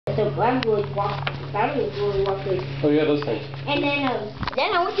So I'm going to walk. I'm going to walk through. Oh yeah, those things. And then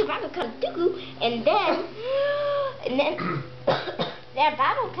I went to Bible Camp Tuku, and then that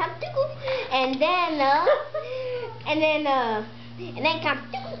Bible Camp Tuku, and then Camp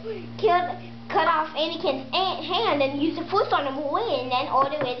Tuku cut off Anakin's hand and used the Force on him away, and then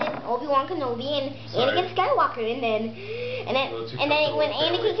ordered Obi-Wan Kenobi and Anakin Skywalker, and then when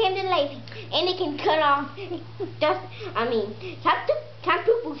Anakin came to life, Anakin cut off Count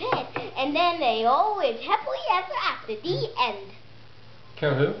Dooku's head, and then they always happily ever after. The end.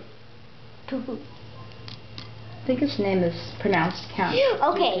 Count who? Dooku. I think his name is pronounced Count.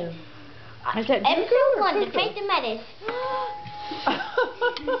 Okay. Episode 1, The Phantom Menace.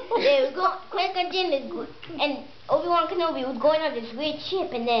 They were going, Qui-Gon Jinn and Obi-Wan Kenobi was going on this weird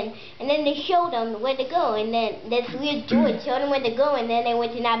ship, and then they showed them where to go, and then this weird droid showed them where to go, and then they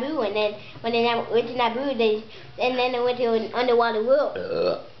went to Naboo, and then when they went to Naboo, they went to an underwater world,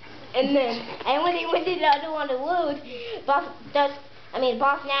 and when they went to the underwater world, Boss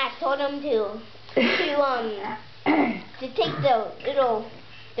Nash told them to take the little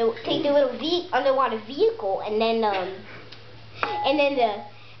underwater vehicle, and then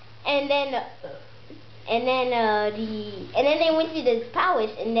they went to the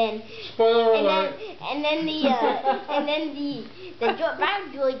palace, and then the battle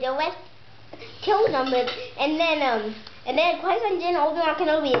droid, the rest killed them, and then Qui-Gon Jinn, Obi-Wan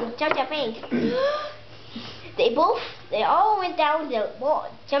Kenobi, and Jar Jar Binks, they all went down the wall,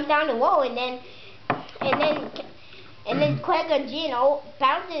 jumped down the wall, and then Qui-Gon Jinn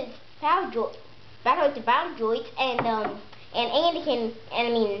battled the battle droids, and Anakin,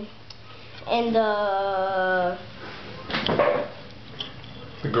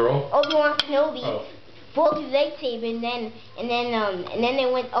 the girl? Obi-Wan Kenobi pulled his lightsaber, and then they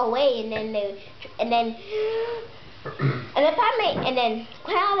went away, and then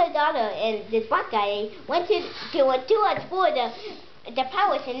Cloud daughter and this black guy went to explore the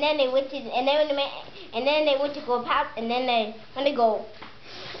palace, and then they went to go parties,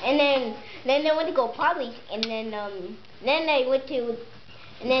 and then they went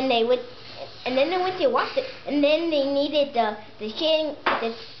to watch it, and then they needed this thing,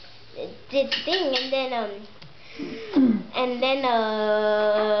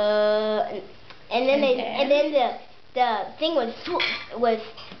 the thing was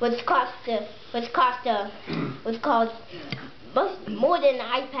cost more than an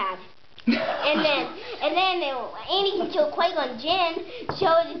iPad. and then Anakin showed Qui-Gon Jinn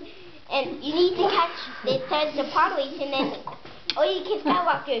and you need to catch the parties, and then Anakin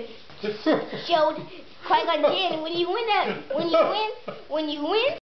Skywalker showed Qui-Gon Jinn when you win